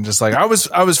somewhere and just like, I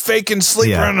was faking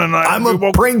sleeping and I'm a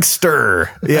prankster.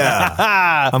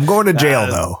 Yeah. I'm going to jail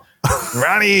though.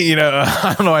 Ronnie,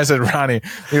 I don't know why I said Ronnie.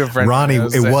 We have a friend. Ronnie,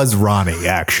 it was Ronnie,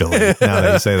 actually. Now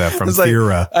that you say that, from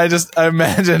Thera. I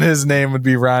imagine his name would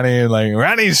be Ronnie, and like,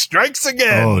 Ronnie strikes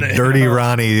again. Oh, dirty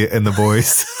Ronnie in the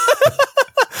voice.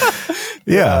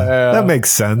 Yeah, that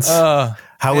makes sense. I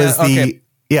was going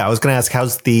to ask,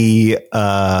 how's the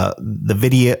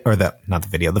video, or not the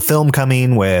video, the film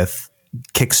coming with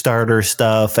Kickstarter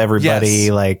stuff?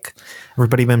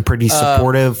 Everybody been pretty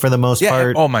supportive for the most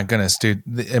part. Oh my goodness, dude.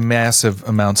 Massive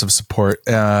amounts of support.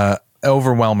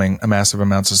 Overwhelming massive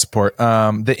amounts of support.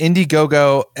 The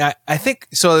Indiegogo, I think,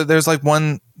 so there's like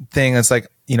one thing that's like,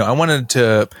 I wanted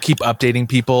to keep updating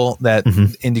people that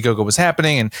Indiegogo was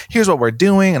happening and here's what we're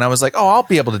doing. And I was like, oh, I'll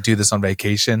be able to do this on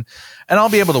vacation and I'll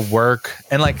be able to work.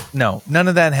 And like, no, none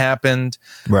of that happened.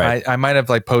 Right. I might have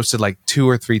like posted like 2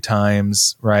 or 3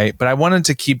 times. Right. But I wanted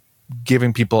to keep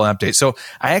giving people an update. So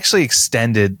I actually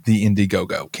extended the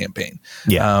Indiegogo campaign.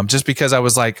 Yeah. Just because I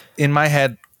was like, in my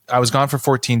head, I was gone for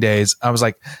 14 days. I was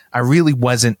like, I really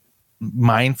wasn't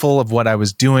mindful of what I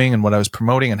was doing and what I was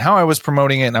promoting and how I was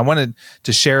promoting it. And I wanted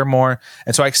to share more.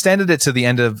 And so I extended it to the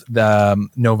end of the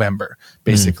November,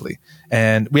 basically.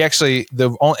 And we actually,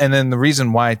 and then the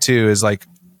reason why too is like,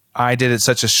 I did it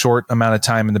such a short amount of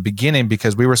time in the beginning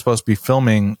because we were supposed to be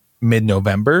filming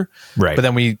mid-November. Right. But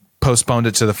then we postponed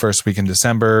it to the first week in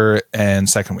December and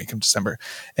second week in December.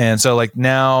 And so like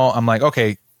now I'm like,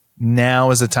 okay, now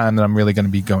is the time that I'm really going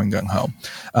to be going gung ho.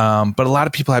 But a lot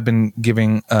of people have been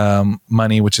giving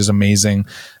money, which is amazing.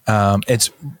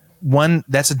 It's one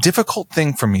that's a difficult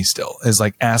thing for me still is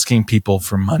like asking people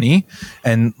for money.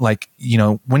 And like,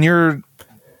 when you're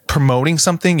promoting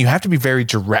something, you have to be very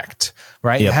direct,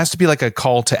 right? Yep. It has to be like a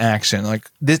call to action, like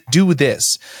do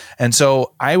this. And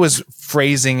so I was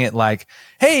phrasing it like,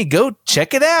 hey, go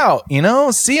check it out,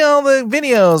 see all the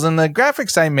videos and the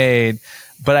graphics I made.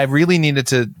 But I really needed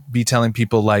to be telling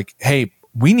people like, hey,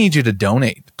 we need you to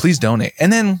donate. Please donate.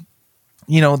 And then,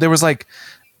 there was like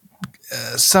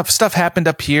stuff happened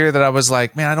up here that I was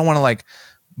like, man, I don't want to like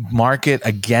market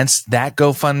against that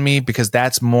GoFundMe because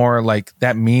that's more like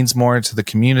that means more to the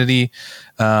community.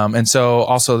 And so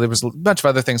also there was a bunch of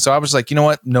other things. So I was like, you know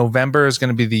what? November is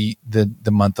going to be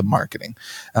the month of marketing.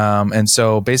 And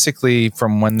so basically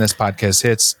from when this podcast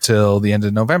hits till the end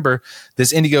of November,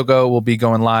 this Indiegogo will be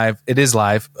going live. It is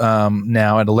live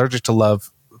now at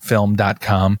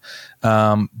allergictolovefilm.com.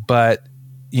 But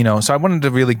so I wanted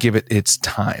to really give it its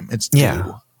time. It's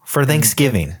due. For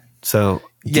Thanksgiving. So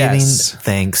giving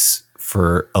thanks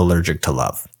for Allergic to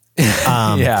Love.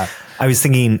 I was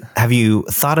thinking, have you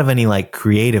thought of any like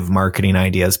creative marketing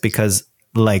ideas? Because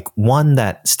like one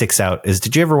that sticks out is,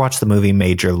 did you ever watch the movie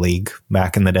Major League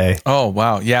back in the day? Oh,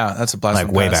 wow. Yeah. That's a blast.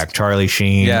 Like way back, Charlie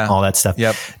Sheen, all that stuff.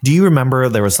 Yep. Do you remember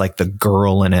there was like the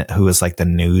girl in it who was like the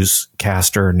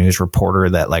newscaster, news reporter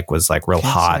that like was like real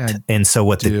hot. And so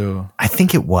I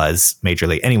think it was Major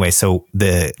League. Anyway, so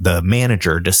the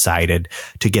manager decided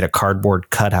to get a cardboard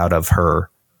cutout of her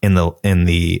in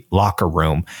the locker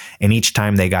room. And each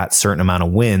time they got certain amount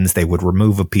of wins, they would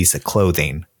remove a piece of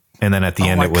clothing. And then at the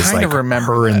end, it was like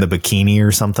her in the bikini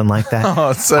or something like that.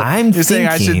 Oh, so you're saying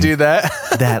I should do that?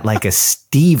 That like a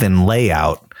Steven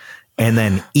layout, and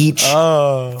then each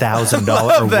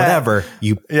 $1,000 or whatever,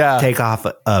 you take off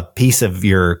a piece of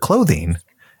your clothing.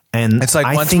 And it's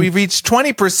like once we reach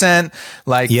 20%,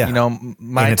 like,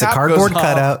 my and it's a cardboard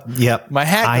cutout. Yep. My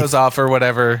hat goes off or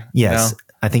whatever. Yes.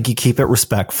 I think you keep it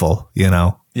respectful,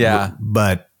 Yeah.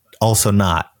 But also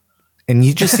not. And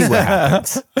you just see what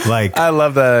happens. Like, I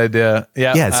love that idea.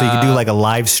 Yeah. Yeah. So you can do like a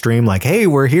live stream, like, hey,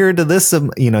 we're here to this.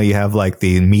 You have like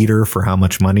the meter for how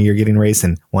much money you're getting raised.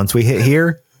 And once we hit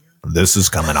here, this is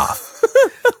coming off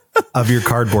of your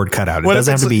cardboard cutout. It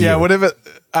doesn't have to be you. What if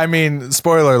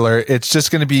spoiler alert, it's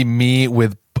just going to be me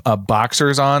with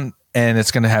boxers on, and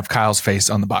it's going to have Kyle's face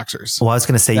on the boxers. Well, I was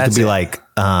going to say, you could be like,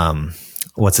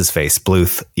 what's his face?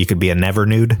 Bluth. You could be a never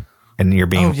nude. And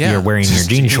you're you're wearing your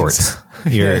jean shorts,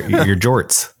 your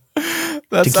jorts.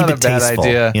 That's not a bad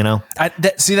idea.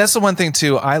 See, that's the one thing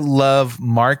too. I love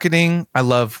marketing. I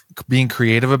love being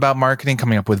creative about marketing,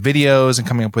 coming up with videos and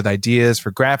coming up with ideas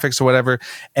for graphics or whatever.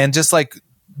 And just like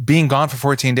being gone for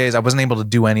 14 days, I wasn't able to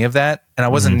do any of that. And I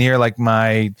wasn't near like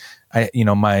my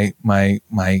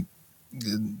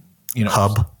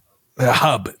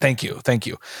hub. Thank you.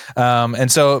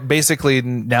 And so basically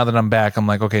now that I'm back, I'm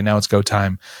like, okay, now it's go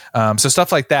time. So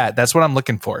stuff like that, that's what I'm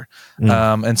looking for.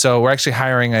 And so we're actually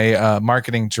hiring a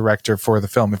marketing director for the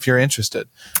film, if you're interested.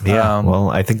 Yeah. Well,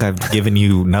 I think I've given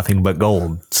you nothing but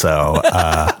gold. So,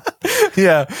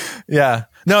 yeah.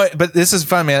 No, but this is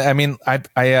fun, man. I mean,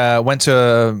 I went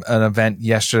to an event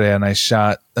yesterday and I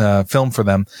shot film for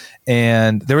them,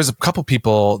 and there was a couple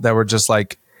people that were just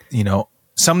like,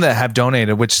 some that have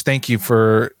donated, which thank you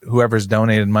for whoever's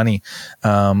donated money.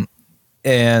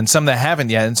 And some that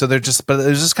haven't yet. And so but it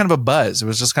was just kind of a buzz. It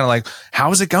was just kind of like,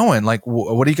 how is it going? Like,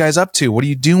 what are you guys up to? What are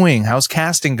you doing? How's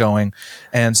casting going?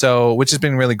 And so, which has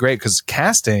been really great because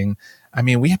casting, I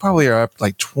mean, we probably are up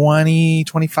like 20,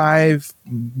 25,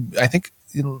 I think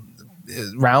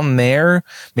around there,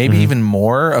 maybe even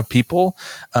more of people.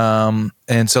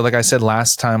 And so, like I said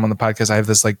last time on the podcast, I have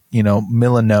this like,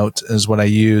 Milanote is what I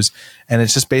use. And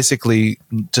it's just basically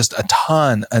just a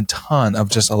ton of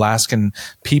just Alaskan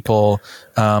people,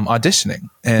 auditioning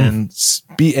and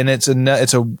and it's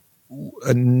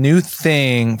a new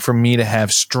thing for me to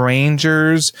have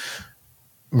strangers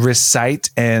recite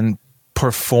and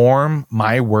perform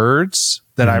my words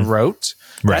that I wrote.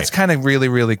 Right. That's kind of really,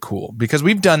 really cool because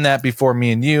we've done that before,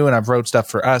 me and you, and I've wrote stuff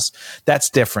for us. That's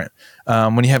different.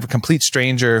 When you have a complete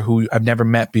stranger who I've never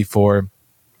met before,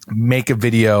 make a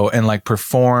video and like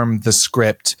perform the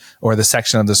script or the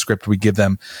section of the script we give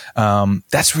them.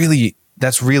 That's really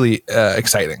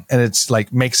exciting. And it's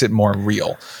like makes it more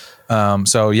real.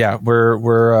 So yeah,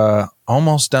 we're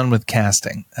almost done with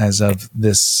casting as of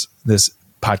this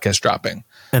podcast dropping.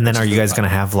 And then are you guys going to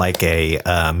have like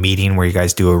a meeting where you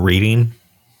guys do a reading?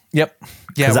 Yep.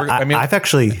 Yeah. I've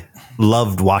actually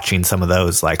loved watching some of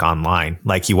those like online.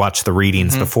 Like you watch the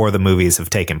readings before the movies have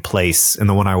taken place. And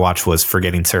the one I watched was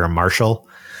Forgetting Sarah Marshall.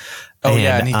 Oh,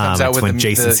 yeah. And he comes out with when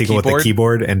Jason Segel with the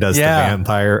keyboard and does the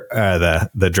vampire,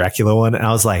 the Dracula one. And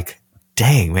I was like,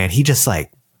 dang, man, he just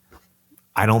like,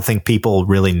 I don't think people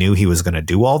really knew he was going to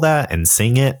do all that and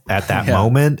sing it at that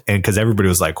moment. And because everybody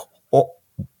was like, oh,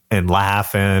 and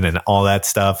laughing and all that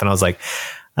stuff. And I was like,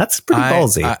 that's pretty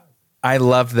ballsy. I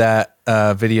love that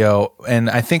video. And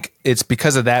I think it's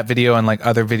because of that video and like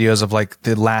other videos of like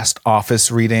the last Office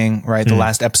reading, right? The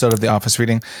last episode of the Office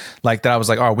reading, like that. I was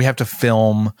like, oh, we have to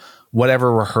film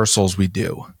whatever rehearsals we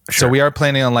do. Sure. So we are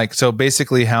planning on like, so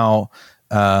basically how,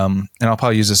 and I'll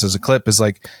probably use this as a clip is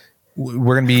like,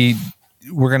 we're going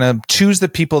to choose the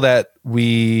people that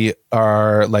we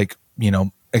are like,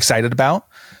 excited about.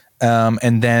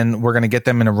 And then we're going to get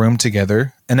them in a room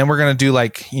together. And then we're going to do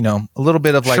like, a little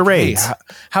bit of like, charades. Hey,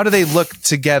 how do they look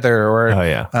together? Or,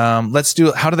 let's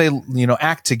do, how do they,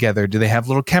 act together? Do they have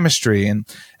little chemistry? And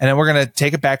then we're going to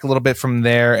take it back a little bit from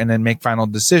there and then make final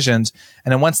decisions.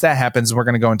 And then once that happens, we're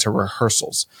going to go into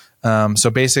rehearsals. So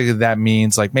basically that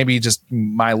means like maybe just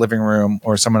my living room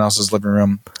or someone else's living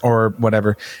room or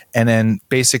whatever. And then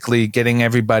basically getting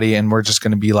everybody, and we're just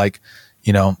going to be like,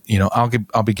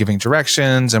 I'll be giving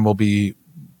directions and we'll be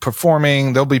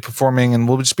performing, they'll be performing, and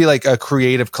we'll just be like a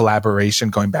creative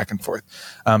collaboration going back and forth.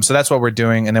 So that's what we're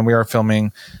doing. And then we are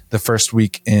filming the first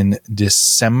week in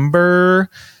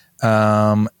December,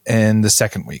 and the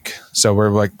second week. So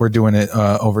we're doing it,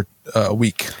 over a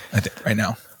week, I think right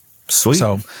now. Sweet.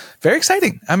 So very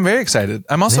exciting. I'm very excited.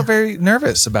 I'm also very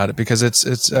nervous about it because it's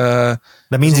that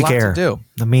means you care.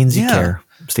 That means you care.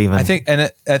 Steven. I think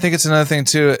it's another thing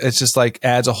too. It's just like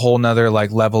adds a whole nother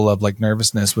like level of like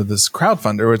nervousness with this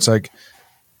crowdfunder where it's like,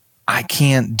 I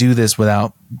can't do this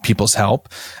without people's help.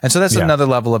 And so that's another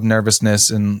level of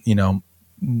nervousness. And,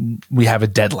 we have a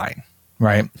deadline,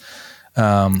 right?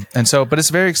 And so, but it's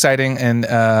very exciting and,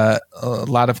 a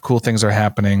lot of cool things are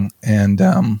happening. And,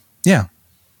 so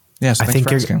thanks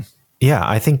for asking. Yeah.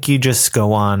 I think you just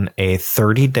go on a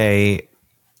 30-day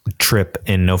trip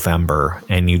in November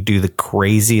and you do the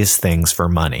craziest things for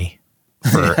money.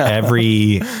 For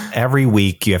every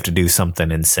week you have to do something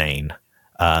insane.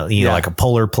 Like a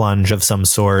polar plunge of some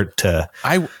sort.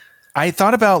 I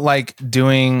thought about like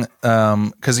doing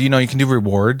because you can do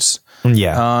rewards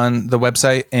on the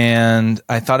website, and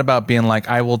I thought about being like,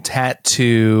 I will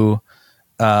tattoo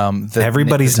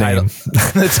everybody's name,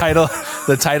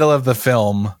 the title of the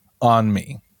film on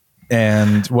me.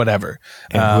 And whatever.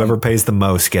 And whoever pays the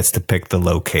most gets to pick the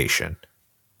location.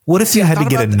 What if you had to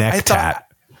get a neck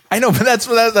tat? I know, but that's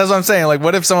what I'm saying. Like,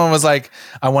 what if someone was like,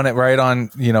 I want it right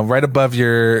on, right above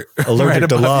your allergic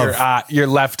to love, your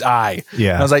left eye. Yeah.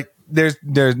 And I was like, there's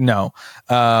no.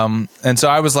 And so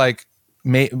I was like,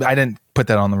 I didn't put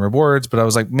that on the rewards, but I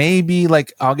was like, maybe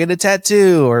like I'll get a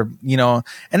tattoo or,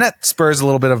 and that spurs a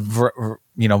little bit of,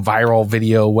 viral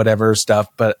video, whatever stuff,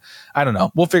 but I don't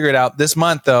know. We'll figure it out this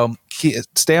month though.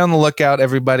 Stay on the lookout,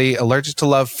 everybody. Allergic to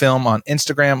Love Film on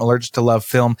Instagram,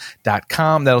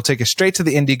 allergictolovefilm.com. That'll take you straight to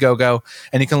the Indiegogo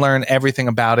and you can learn everything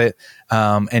about it.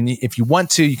 And if you want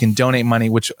to, you can donate money,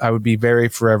 which I would be very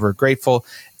forever grateful.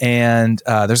 And,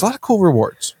 there's a lot of cool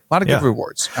rewards, a lot of good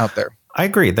rewards out there. I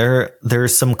agree.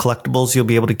 There's some collectibles you'll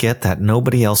be able to get that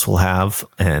nobody else will have.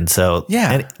 And so,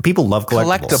 and people love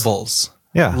collectibles.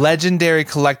 Yeah. Legendary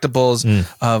collectibles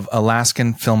of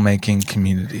Alaskan filmmaking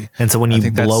community. And so when you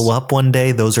blow up one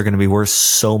day, those are going to be worth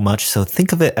so much. So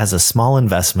think of it as a small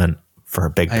investment for a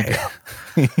big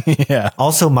payout. Yeah.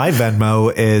 Also, my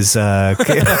Venmo is,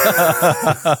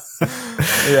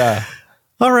 yeah.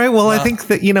 All right. Well, I think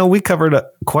that, we covered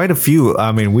quite a few.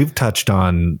 I mean, we've touched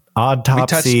on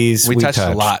autopsies. We touched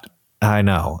a lot. I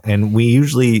know. And we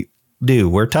usually do.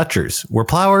 We're touchers. We're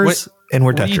plowers and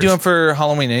we're touchers. What are you doing for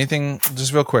Halloween? Anything?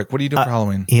 Just real quick. What are you doing for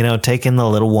Halloween? Taking the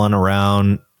little one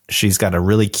around. She's got a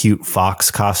really cute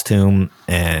fox costume.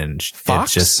 And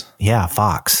Fox? It's just,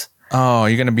 fox. Oh,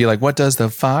 you're going to be like, what does the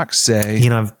fox say?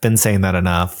 I've been saying that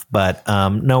enough. But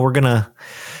no, we're going to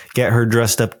get her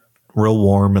dressed up real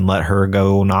warm and let her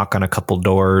go knock on a couple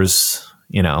doors,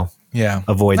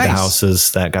 avoid the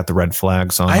houses that got the red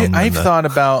flags on them. I've thought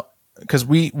about, because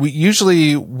we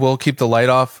usually will keep the light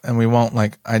off and we won't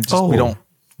we don't.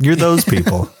 You're those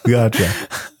people. Gotcha.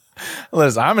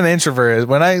 Listen, I'm an introvert.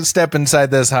 When I step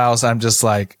inside this house, I'm just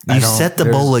like, you set the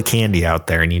bowl of candy out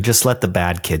there and you just let the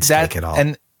bad kids take it all.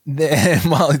 And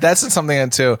well, that's something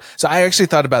too. So I actually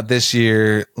thought about this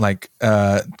year,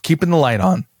 keeping the light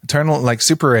on, turn like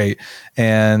Super 8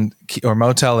 or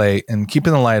Motel 8 and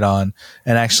keeping the light on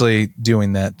and actually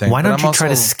doing that thing. Why don't you try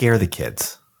to scare the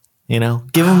kids?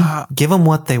 Give them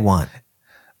what they want.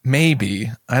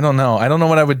 Maybe. I don't know. I don't know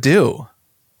what I would do.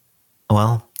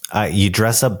 Well, you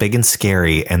dress up big and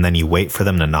scary and then you wait for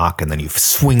them to knock and then you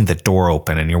swing the door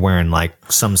open and you're wearing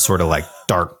like some sort of like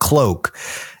dark cloak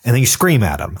and then you scream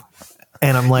at them.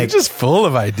 And I'm like, you're just full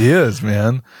of ideas,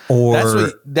 man.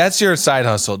 Or that's your side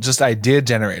hustle. Just idea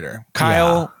generator.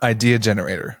 Kyle, idea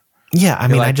generator. Yeah. I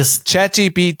mean, I just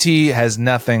ChatGPT has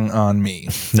nothing on me.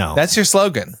 No, that's your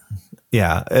slogan.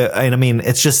 Yeah. And I mean,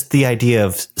 it's just the idea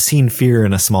of seeing fear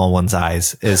in a small one's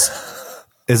eyes is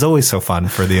always so fun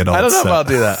for the adults. I don't know if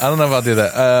I'll do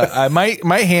that. I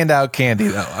might hand out candy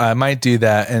though. I might do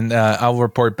that and I'll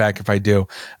report back if I do.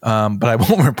 But I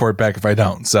won't report back if I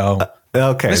don't. So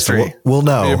okay. Mystery. So we'll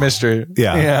know. Maybe a mystery.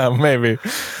 Yeah. Yeah, maybe.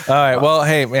 All right. Well,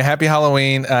 hey, happy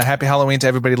Halloween. Happy Halloween to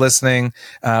everybody listening.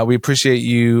 We appreciate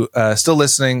you still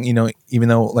listening, even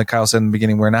though like Kyle said in the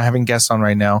beginning, we're not having guests on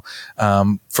right now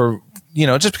for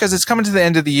just because it's coming to the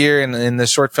end of the year and the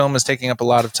short film is taking up a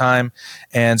lot of time.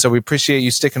 And so we appreciate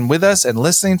you sticking with us and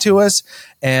listening to us.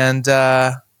 And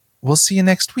we'll see you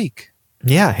next week.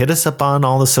 Yeah. Hit us up on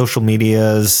all the social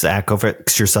medias at Go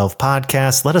Fix Yourself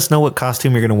Podcast. Let us know what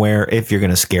costume you're going to wear. If you're going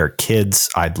to scare kids,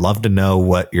 I'd love to know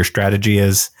what your strategy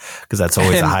is because that's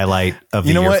always a highlight of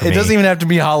the year. You know what? It doesn't even have to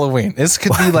be Halloween. This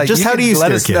could be like, just how do you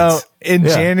let scare us kids? Know in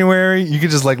January, you could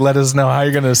just let us know how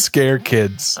you're going to scare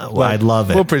kids. I'd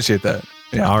love it. We'll appreciate that.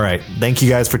 Yeah. All right. Thank you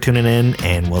guys for tuning in,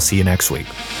 and we'll see you next week.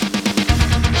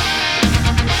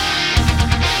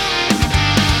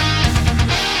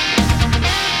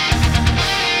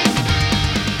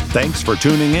 Thanks for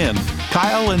tuning in.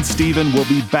 Kyle and Steven will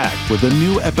be back with a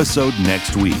new episode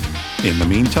next week. In the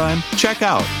meantime, check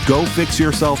out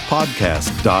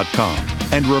GoFixYourselfPodcast.com.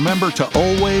 And remember to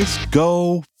always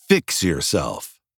go fix yourself.